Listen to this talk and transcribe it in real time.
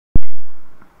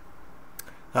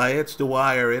Hi, it's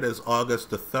Dwyer. It is August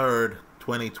the 3rd,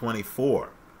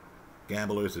 2024.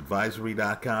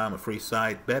 GamblersAdvisory.com, a free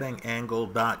site.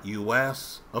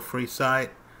 BettingAngle.us, a free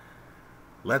site.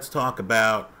 Let's talk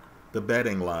about the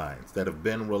betting lines that have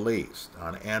been released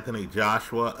on Anthony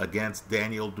Joshua against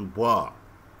Daniel DuBois.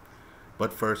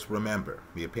 But first, remember,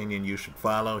 the opinion you should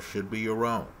follow should be your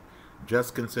own.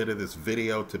 Just consider this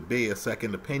video to be a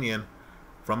second opinion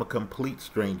from a complete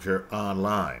stranger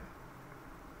online.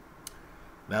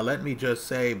 Now let me just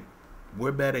say,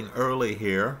 we're betting early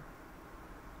here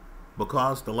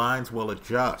because the lines will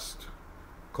adjust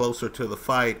closer to the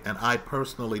fight, and I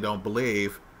personally don't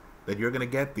believe that you're going to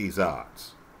get these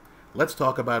odds. Let's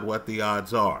talk about what the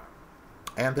odds are.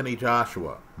 Anthony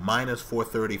Joshua, minus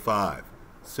 435,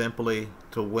 simply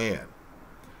to win.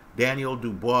 Daniel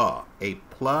DuBois, a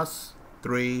plus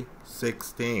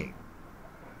 316.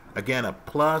 Again, a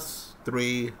plus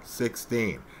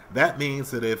 316. That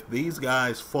means that if these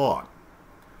guys fought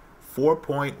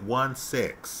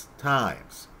 4.16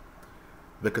 times,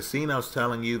 the casino's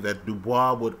telling you that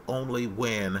DuBois would only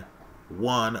win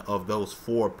one of those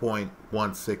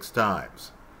 4.16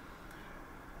 times.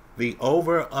 The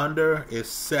over-under is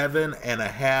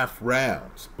 7.5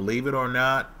 rounds. Believe it or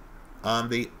not, on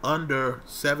the under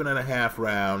 7.5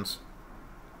 rounds,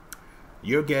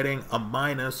 you're getting a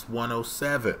minus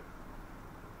 107.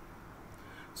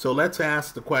 So let's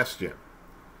ask the question,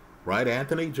 right?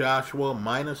 Anthony Joshua,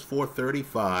 minus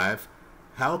 435.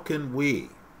 How can we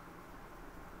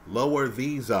lower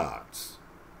these odds?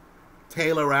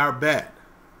 Tailor our bet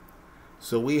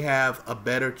so we have a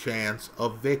better chance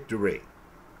of victory.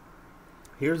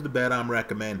 Here's the bet I'm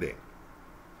recommending.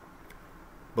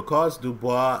 Because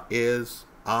DuBois is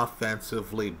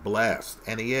offensively blessed,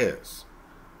 and he is,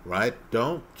 right?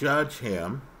 Don't judge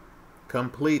him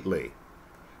completely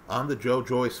on the Joe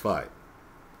Joyce fight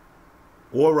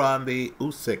or on the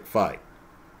Usyk fight,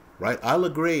 right? I'll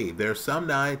agree. There's some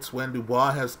nights when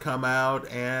DuBois has come out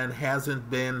and hasn't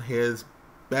been his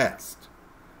best.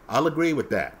 I'll agree with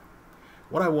that.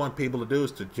 What I want people to do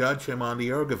is to judge him on the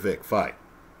Ergovic fight.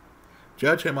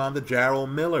 Judge him on the Jarrell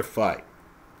Miller fight,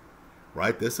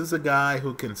 right? This is a guy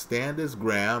who can stand his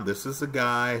ground. This is a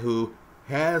guy who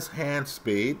has hand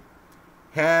speed,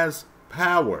 has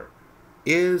power,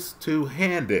 is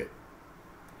two-handed,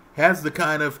 has the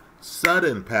kind of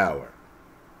sudden power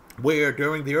where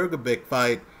during the Ergovic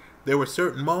fight, there were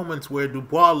certain moments where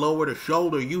DuBois lowered a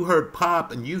shoulder, you heard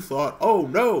pop, and you thought, oh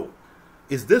no,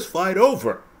 is this fight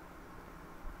over?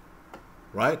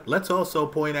 Right? Let's also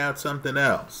point out something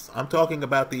else. I'm talking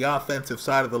about the offensive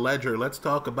side of the ledger. Let's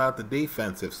talk about the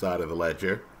defensive side of the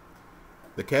ledger.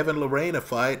 The Kevin Lerena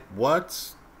fight,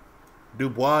 what's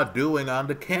DuBois doing on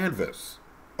the canvas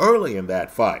early in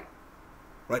that fight?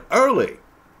 Right? Early.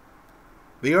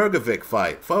 The Ergovic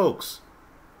fight. Folks,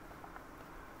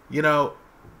 you know,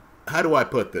 how do I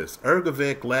put this?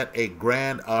 Ergovic let a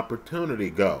grand opportunity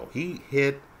go. He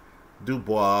hit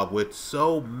DuBois with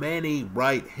so many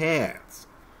right hands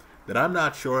that I'm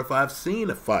not sure if I've seen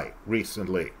a fight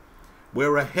recently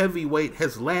where a heavyweight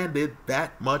has landed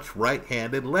that much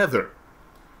right-handed leather.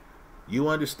 You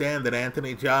understand that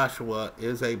Anthony Joshua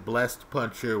is a blessed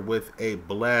puncher with a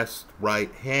blessed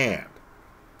right hand.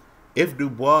 If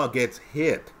DuBois gets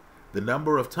hit the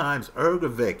number of times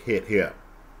Ergovic hit him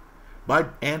by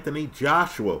Anthony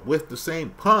Joshua with the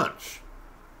same punch,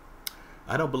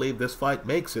 I don't believe this fight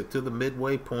makes it to the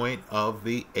midway point of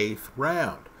the 8th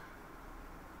round.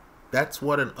 That's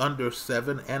what an under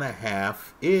 7.5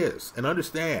 is. And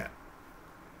understand,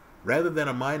 rather than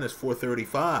a minus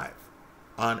 435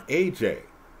 on AJ,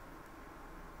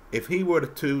 if he were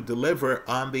to deliver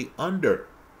on the under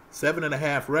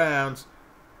 7.5 rounds,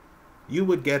 you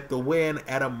would get the win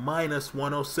at a minus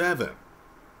 107.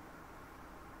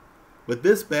 But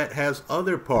this bet has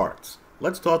other parts.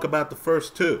 Let's talk about the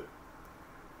first two.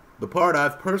 The part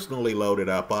I've personally loaded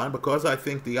up on, because I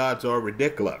think the odds are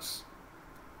ridiculous,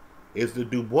 is the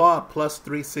DuBois plus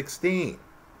 316.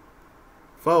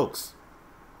 Folks,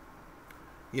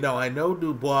 you know, I know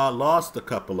DuBois lost a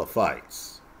couple of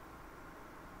fights,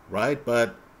 right?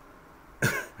 But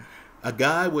a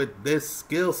guy with this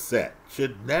skill set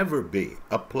should never be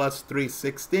a plus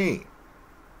 316.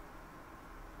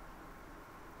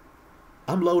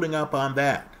 I'm loading up on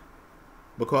that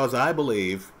because I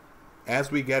believe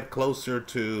as we get closer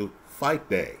to fight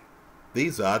day,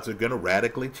 these odds are going to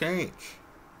radically change.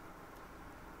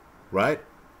 Right?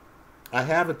 I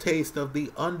have a taste of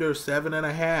the under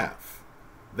 7.5.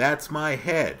 That's my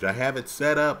hedge. I have it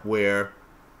set up where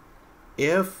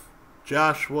if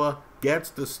Joshua gets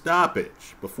the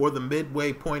stoppage before the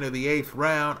midway point of the 8th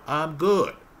round, I'm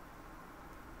good.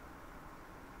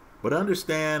 But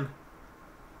understand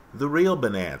the real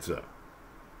bonanza.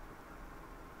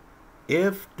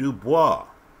 If DuBois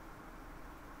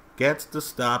gets the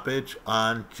stoppage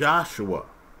on Joshua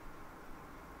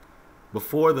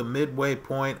before the midway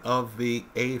point of the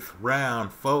 8th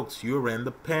round, folks, you're in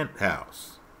the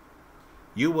penthouse.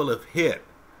 You will have hit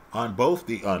on both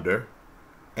the under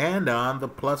and on the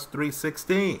plus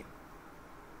 316.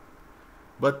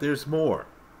 But there's more.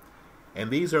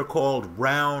 And these are called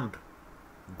round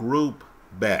group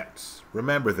bets.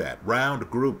 Remember that, round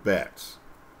group bets.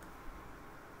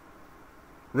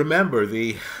 Remember,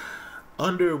 the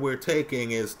under we're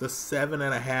taking is the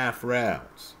 7.5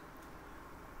 rounds.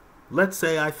 Let's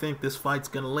say I think this fight's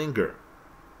going to linger.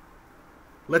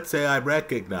 Let's say I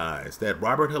recognize that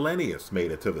Robert Helenius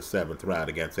made it to the 7th round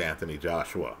against Anthony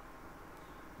Joshua.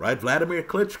 Right? Vladimir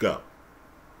Klitschko.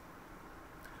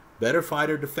 Better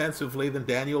fighter defensively than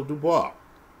Daniel Dubois.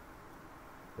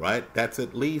 Right? That's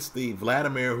at least the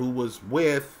Vladimir who was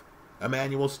with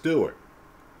Emmanuel Stewart.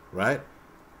 Right?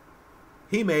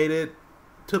 He made it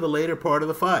to the later part of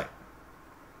the fight.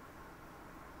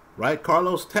 Right?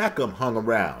 Carlos Takam hung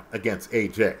around against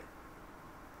AJ.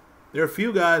 There are a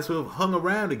few guys who have hung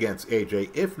around against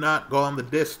AJ, if not gone the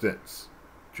distance.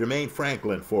 Jermaine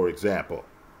Franklin, for example.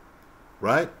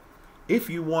 Right? If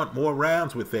you want more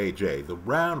rounds with AJ, the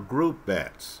round group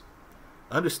bets,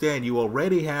 understand you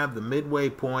already have the midway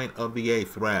point of the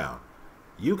 8th round.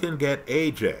 You can get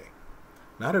AJ,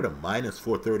 not at a minus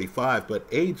 435, but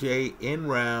AJ in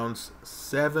rounds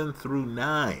 7 through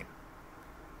 9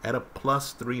 at a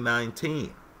plus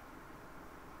 319.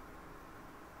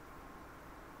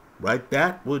 Right?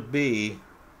 That would be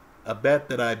a bet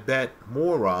that I bet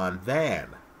more on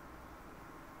than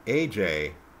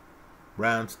AJ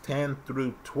rounds 10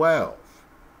 through 12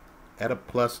 at a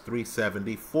plus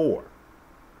 374.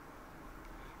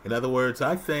 In other words,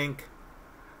 I think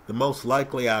the most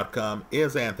likely outcome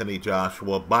is Anthony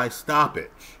Joshua by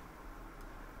stoppage.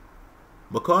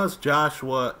 Because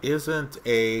Joshua isn't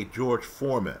a George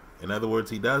Foreman, in other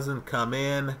words, he doesn't come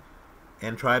in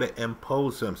and try to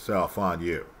impose himself on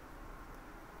you.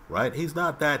 Right? He's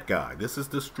not that guy. This is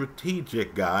the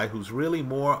strategic guy who's really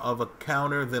more of a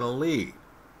counter than a lead.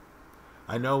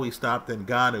 I know he stopped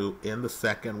Ngannou in the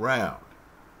 2nd round.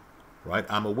 Right?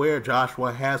 I'm aware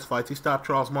Joshua has fights. He stopped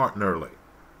Charles Martin early.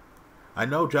 I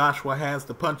know Joshua has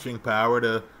the punching power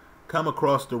to come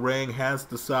across the ring, has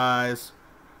the size,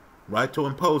 right, to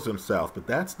impose himself. But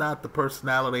that's not the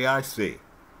personality I see.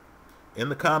 In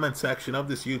the comment section of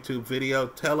this YouTube video,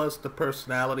 tell us the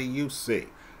personality you see.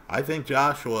 I think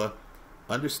Joshua,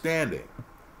 understanding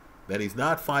that he's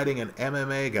not fighting an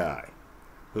MMA guy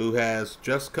who has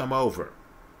just come over,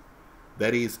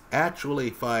 that he's actually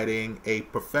fighting a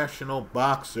professional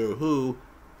boxer who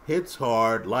hits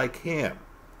hard like him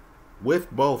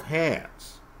with both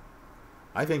hands.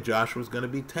 I think Joshua's going to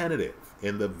be tentative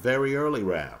in the very early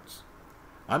rounds.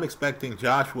 I'm expecting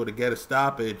Joshua to get a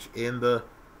stoppage in the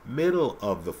middle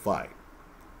of the fight.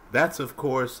 That's, of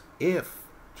course, if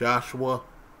Joshua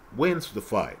wins the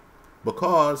fight.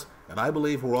 Because, and I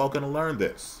believe we're all going to learn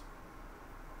this,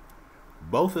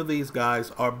 both of these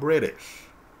guys are British.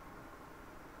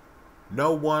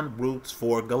 No one roots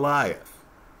for Goliath.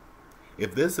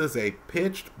 If this is a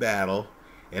pitched battle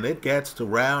and it gets to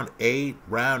round 8,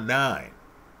 round 9,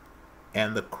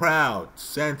 and the crowd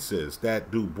senses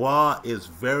that DuBois is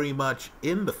very much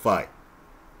in the fight,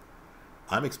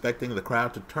 I'm expecting the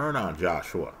crowd to turn on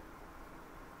Joshua,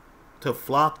 to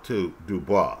flock to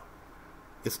DuBois.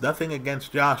 It's nothing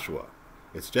against Joshua.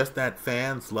 It's just that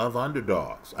fans love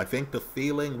underdogs. I think the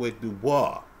feeling with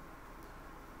DuBois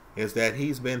is that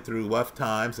he's been through rough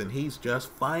times and he's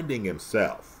just finding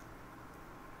himself.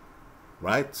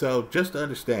 Right? So just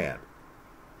understand.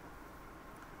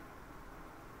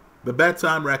 The bets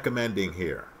I'm recommending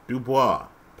here, DuBois,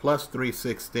 plus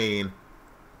 316,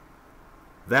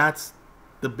 that's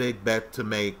the big bet to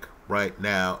make right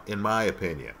now, in my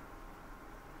opinion.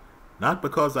 Not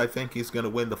because I think he's going to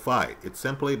win the fight. It's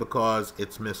simply because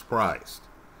it's mispriced.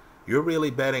 You're really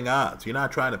betting odds. You're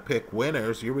not trying to pick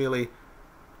winners. You're really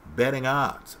betting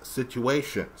odds,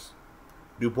 situations.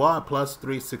 DuBois plus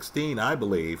 316, I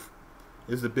believe,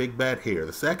 is the big bet here.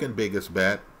 The second biggest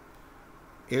bet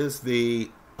is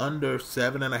the under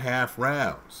 7.5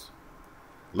 rounds.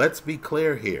 Let's be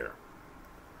clear here.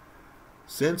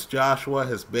 Since Joshua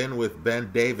has been with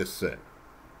Ben Davison,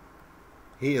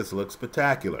 he has looked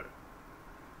spectacular.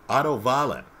 Otto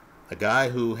Wallin, a guy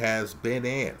who has been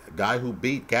in, a guy who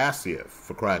beat Gassiev,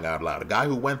 for crying out loud, a guy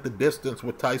who went the distance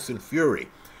with Tyson Fury.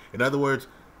 In other words,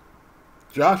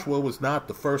 Joshua was not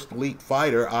the first elite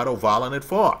fighter Otto Wallin had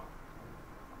fought.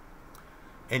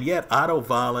 And yet Otto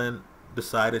Wallin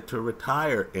decided to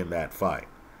retire in that fight.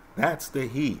 That's the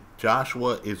heat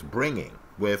Joshua is bringing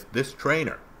with this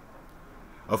trainer.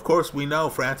 Of course, we know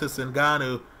Francis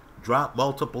Ngannou dropped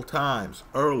multiple times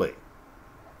early.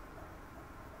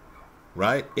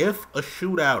 Right? If a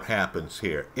shootout happens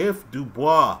here, if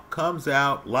DuBois comes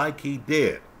out like he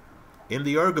did in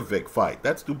the Ergovic fight,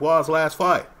 that's DuBois' last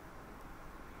fight,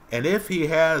 and if he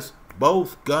has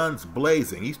both guns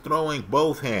blazing, he's throwing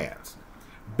both hands,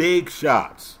 big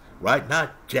shots, right?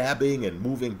 Not jabbing and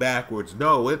moving backwards.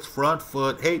 No, it's front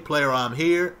foot. Hey, player, I'm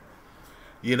here.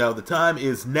 You know, the time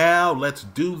is now. Let's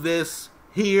do this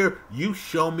here. You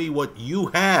show me what you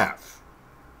have,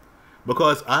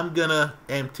 because I'm going to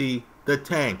empty the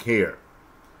tank here.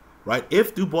 Right?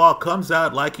 If DuBois comes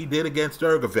out like he did against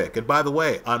Ergovic, and by the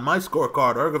way, on my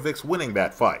scorecard, Ergovic's winning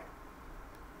that fight.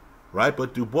 Right?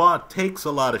 But DuBois takes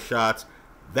a lot of shots.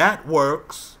 That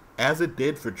works, as it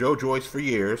did for Joe Joyce for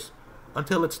years,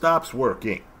 until it stops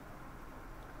working.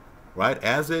 Right?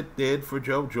 As it did for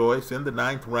Joe Joyce in the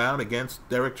 9th round against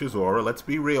Derek Chisora. Let's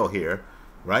be real here.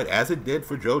 Right? As it did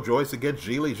for Joe Joyce against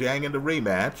Zhilei Zhang in the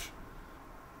rematch.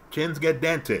 Chins get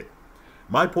dented.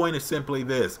 My point is simply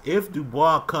this. If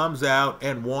DuBois comes out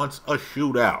and wants a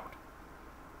shootout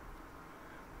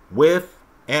with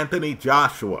Anthony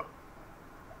Joshua,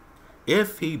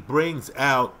 if he brings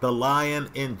out the lion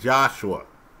in Joshua,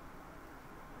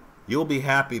 you'll be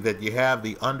happy that you have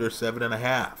the under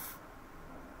 7.5.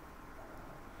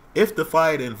 If the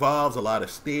fight involves a lot of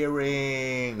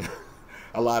steering,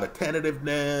 a lot of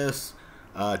tentativeness,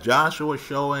 Joshua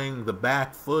showing the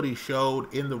back foot he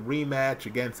showed in the rematch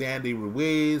against Andy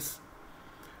Ruiz,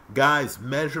 guys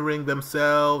measuring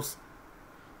themselves,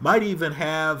 might even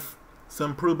have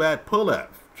some Prubat Pulev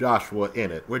Joshua in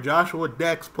it, where Joshua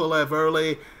decks Pulev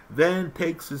early, then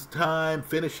takes his time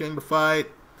finishing the fight.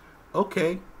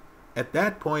 Okay, at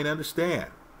that point,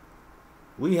 understand,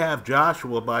 we have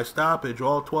Joshua by stoppage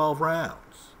all 12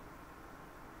 rounds,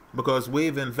 because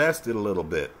we've invested a little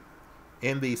bit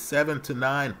in the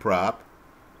 7-9 prop.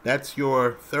 That's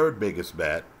your third biggest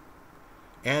bet.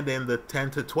 And in the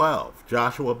 10-12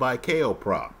 Joshua by KO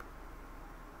prop.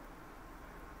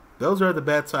 Those are the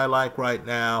bets I like right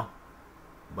now,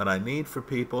 but I need for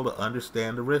people to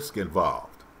understand the risk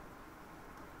involved.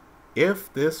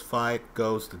 If this fight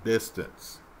goes the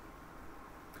distance,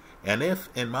 and if,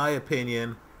 in my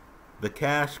opinion, the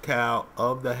cash cow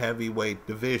of the heavyweight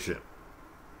division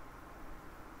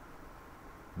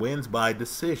wins by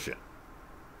decision,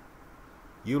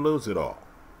 you lose it all.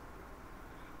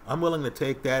 I'm willing to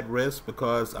take that risk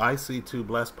because I see two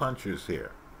blessed punchers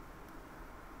here.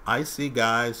 I see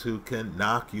guys who can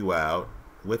knock you out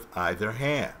with either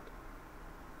hand.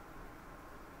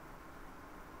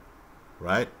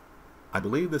 Right? I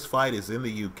believe this fight is in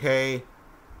the UK.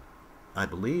 I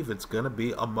believe it's going to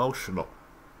be emotional.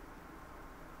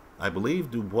 I believe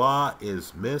DuBois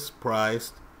is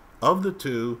mispriced. Of the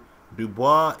two,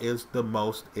 DuBois is the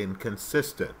most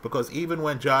inconsistent, because even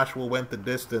when Joshua went the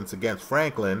distance against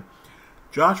Franklin,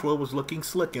 Joshua was looking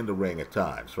slick in the ring at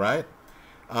times, right?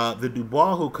 The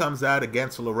DuBois who comes out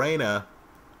against Lorena,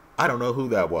 I don't know who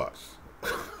that was.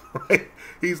 Right?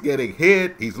 He's getting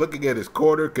hit. He's looking at his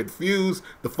corner, confused.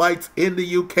 The fight's in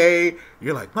the UK.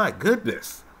 You're like, my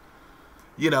goodness.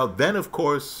 You know, then, of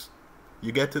course,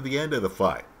 you get to the end of the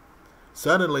fight.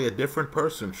 Suddenly, a different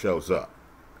person shows up.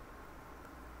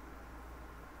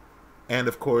 And,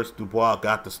 of course, DuBois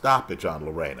got the stoppage on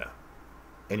Lorena.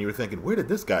 And you were thinking, where did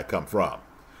this guy come from?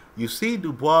 You see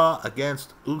DuBois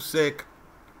against Usyk.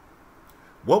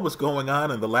 What was going on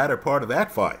in the latter part of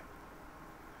that fight?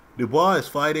 DuBois is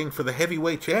fighting for the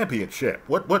heavyweight championship.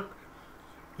 What?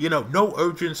 You know, no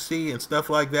urgency and stuff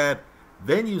like that.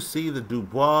 Then you see the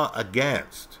DuBois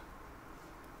against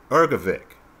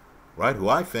Ergovic, right? Who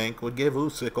I think would give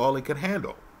Usyk all he could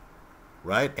handle,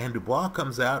 right? And DuBois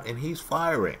comes out and he's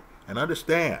firing. And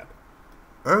understand,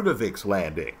 Ergovic's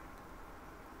landing.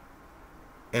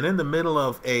 And in the middle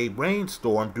of a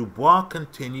rainstorm, DuBois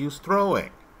continues throwing.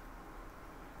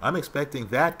 I'm expecting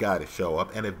that guy to show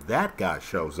up, and if that guy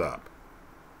shows up,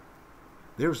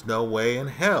 there's no way in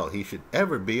hell he should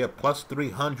ever be a plus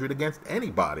 300 against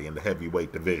anybody in the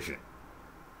heavyweight division.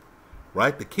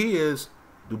 Right? The key is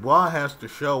DuBois has to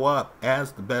show up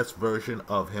as the best version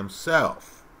of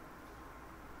himself.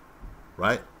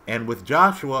 Right? And with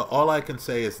Joshua, all I can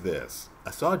say is this. I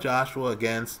saw Joshua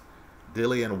against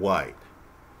Dillian White.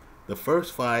 The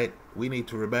first fight, we need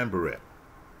to remember it.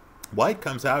 White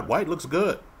comes out, White looks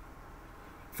good.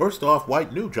 First off,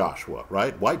 White knew Joshua,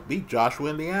 right? White beat Joshua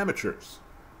in the amateurs.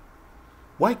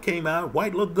 White came out,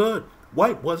 White looked good.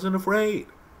 White wasn't afraid.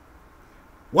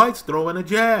 White's throwing a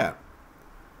jab.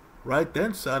 Right?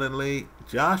 Then suddenly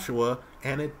Joshua,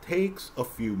 and it takes a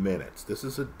few minutes. This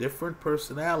is a different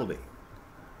personality.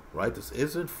 Right? This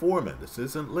isn't Foreman. This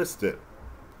isn't listed.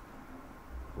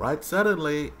 Right?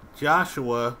 Suddenly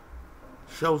Joshua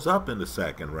shows up in the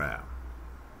second round.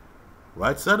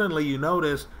 Right? Suddenly you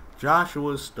notice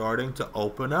Joshua's starting to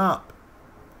open up.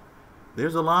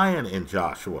 There's a lion in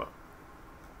Joshua.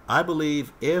 I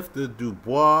believe if the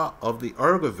DuBois of the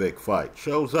Ergovic fight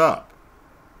shows up,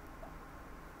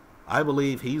 I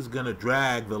believe he's going to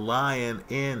drag the lion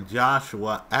in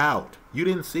Joshua out. You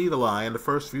didn't see the lion the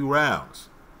first few rounds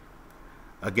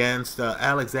against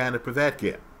Alexander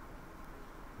Povetkin.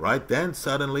 Right? Then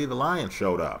suddenly the lion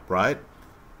showed up, right?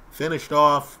 Finished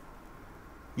off,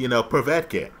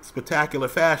 Povetkin, spectacular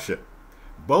fashion.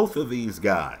 Both of these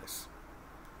guys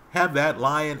have that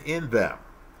lion in them.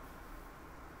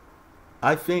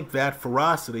 I think that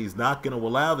ferocity is not going to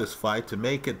allow this fight to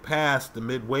make it past the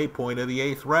midway point of the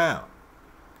 8th round.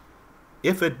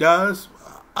 If it does,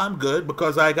 I'm good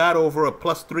because I got over a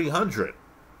plus 300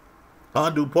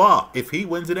 on DuBois. If he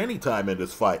wins at any time in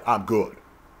this fight, I'm good.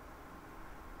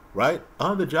 Right?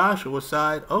 On the Joshua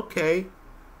side, okay.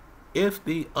 If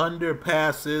the under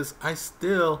passes, I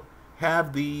still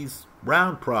have these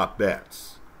round prop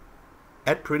bets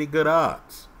at pretty good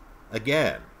odds.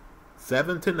 Again,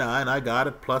 7 to 9, I got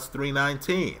it plus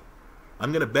 319.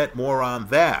 I'm going to bet more on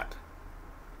that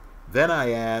than I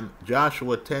am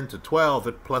Joshua 10 to 12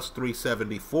 at plus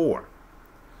 374.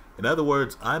 In other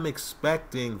words, I'm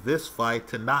expecting this fight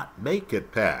to not make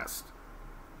it past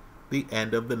the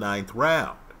end of the 9th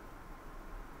round.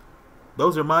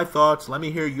 Those are my thoughts. Let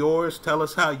me hear yours. Tell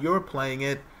us how you're playing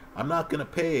it. I'm not going to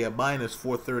pay a minus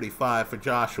 435 for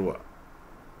Joshua.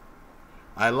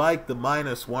 I like the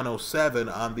minus 107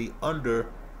 on the under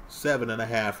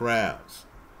 7.5 rounds.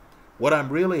 What I'm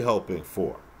really hoping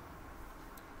for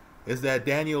is that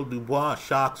Daniel Dubois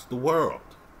shocks the world.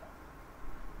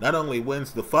 Not only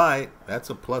wins the fight, that's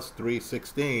a plus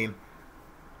 316,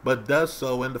 but does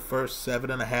so in the first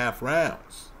 7.5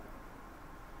 rounds.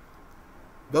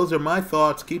 Those are my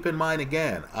thoughts. Keep in mind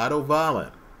again, Otto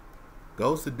Wallin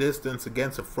goes the distance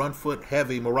against a front foot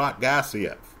heavy Murat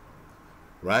Gassiev.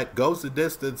 Right? Goes the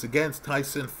distance against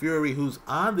Tyson Fury, who's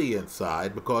on the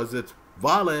inside, because it's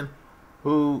Wallin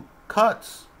who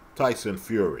cuts Tyson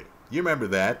Fury. You remember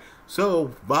that.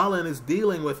 So Wallin is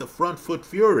dealing with a front foot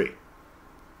Fury.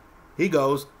 He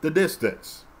goes the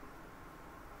distance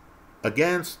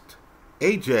against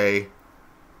AJ.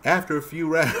 After a few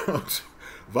rounds,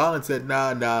 Wallin said,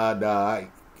 nah,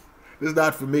 this is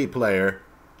not for me, player.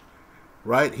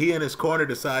 Right? He and his corner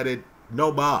decided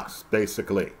no mas,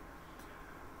 basically.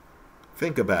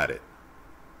 Think about it.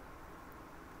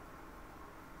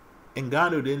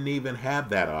 Ngannou didn't even have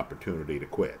that opportunity to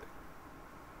quit.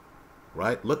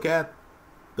 Right? Look at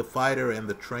the fighter and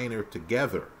the trainer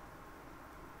together.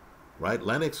 Right?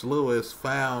 Lennox Lewis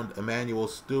found Emmanuel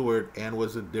Stewart and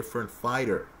was a different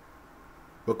fighter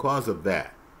because of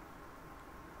that.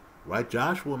 Right?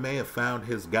 Joshua may have found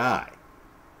his guy.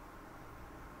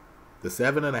 The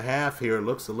 7.5 here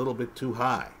looks a little bit too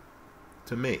high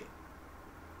to me.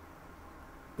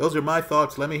 Those are my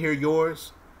thoughts. Let me hear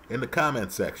yours in the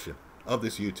comment section of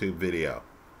this YouTube video.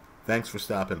 Thanks for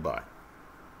stopping by.